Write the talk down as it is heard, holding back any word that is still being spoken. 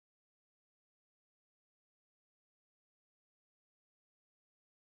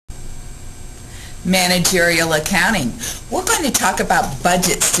Managerial accounting. We're going to talk about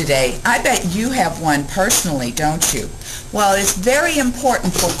budgets today. I bet you have one personally, don't you? Well, it's very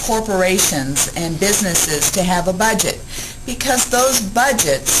important for corporations and businesses to have a budget because those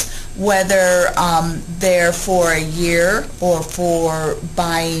budgets, whether they're for a year or for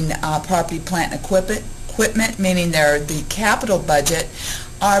buying property, plant, and equipment, meaning they're the capital budget,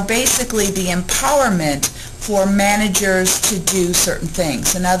 are basically the empowerment for managers to do certain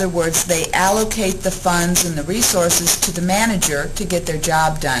things. In other words, they allocate the funds and the resources to the manager to get their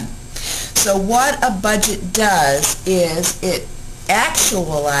job done. So what a budget does is it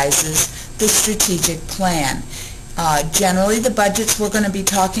actualizes the strategic plan. Generally, the budgets we're going to be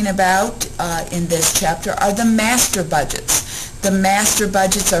talking about in this chapter are the master budgets. The master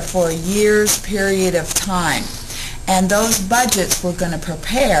budgets are for a year's period of time. And those budgets we're going to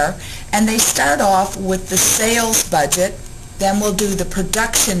prepare, and they start off with the sales budget, then we'll do the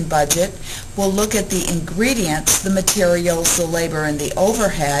production budget, we'll look at the ingredients, the materials, the labor, and the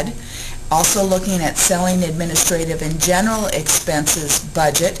overhead, also looking at selling, administrative, and general expenses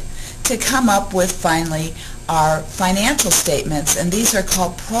budget to come up with finally our financial statements. And these are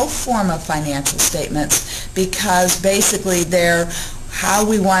called pro forma financial statements because basically they're how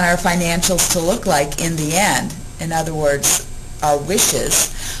we want our financials to look like in the end. In other words, our wishes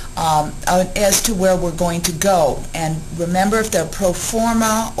as to where we're going to go. And remember, if they're pro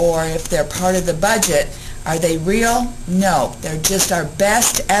forma or if they're part of the budget, are they real? No, they're just our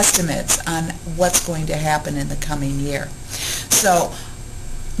best estimates on what's going to happen in the coming year. So,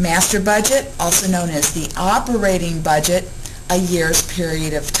 master budget, also known as the operating budget, a year's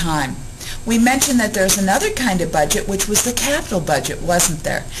period of time. We mentioned that there's another kind of budget, which was the capital budget, wasn't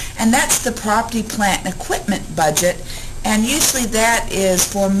there? And that's the property, plant, and equipment budget. And usually that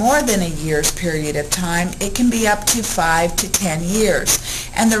is for more than a year's period of time. It can be up to 5 to 10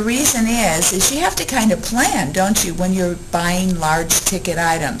 years. And the reason is you have to kind of plan, don't you, when you're buying large ticket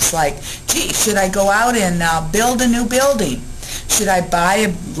items like, gee, should I go out and build a new building? Should I buy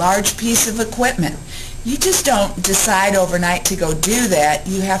a large piece of equipment? You just don't decide overnight to go do that.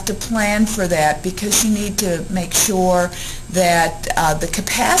 You have to plan for that because you need to make sure that the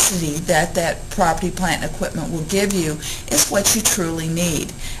capacity that that property, plant, and equipment will give you is what you truly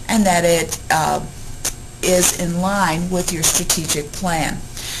need and that it is in line with your strategic plan.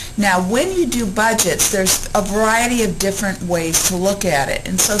 Now, when you do budgets, there's a variety of different ways to look at it.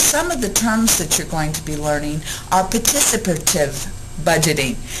 And so some of the terms that you're going to be learning are participative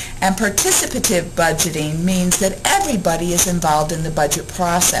budgeting. And participative budgeting means that everybody is involved in the budget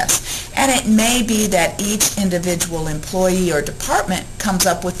process. And it may be that each individual employee or department comes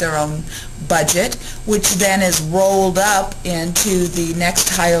up with their own budget, which then is rolled up into the next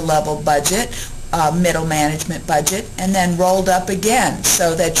higher level budget, middle management budget, and then rolled up again,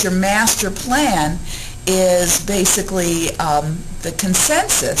 so that your master plan is basically the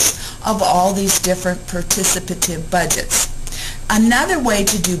consensus of all these different participative budgets. Another way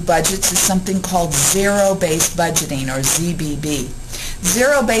to do budgets is something called zero-based budgeting, or ZBB.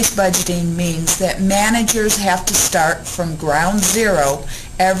 Zero-based budgeting means that managers have to start from ground zero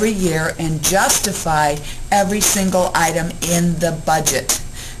every year and justify every single item in the budget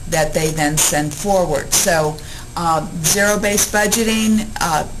that they then send forward. So zero-based budgeting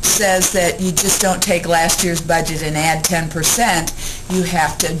says that you just don't take last year's budget and add 10%. You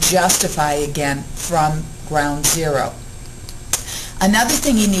have to justify again from ground zero. Another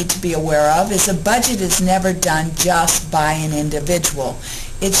thing you need to be aware of is a budget is never done just by an individual.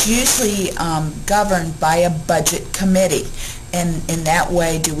 It's usually governed by a budget committee. And in that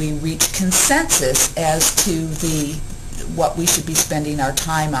way do we reach consensus as to what we should be spending our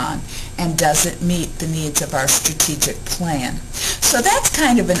time on, and does it meet the needs of our strategic plan. So that's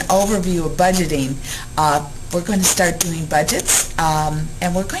kind of an overview of budgeting. We're going to start doing budgets,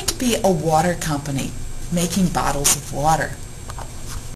 and we're going to be a water company making bottles of water.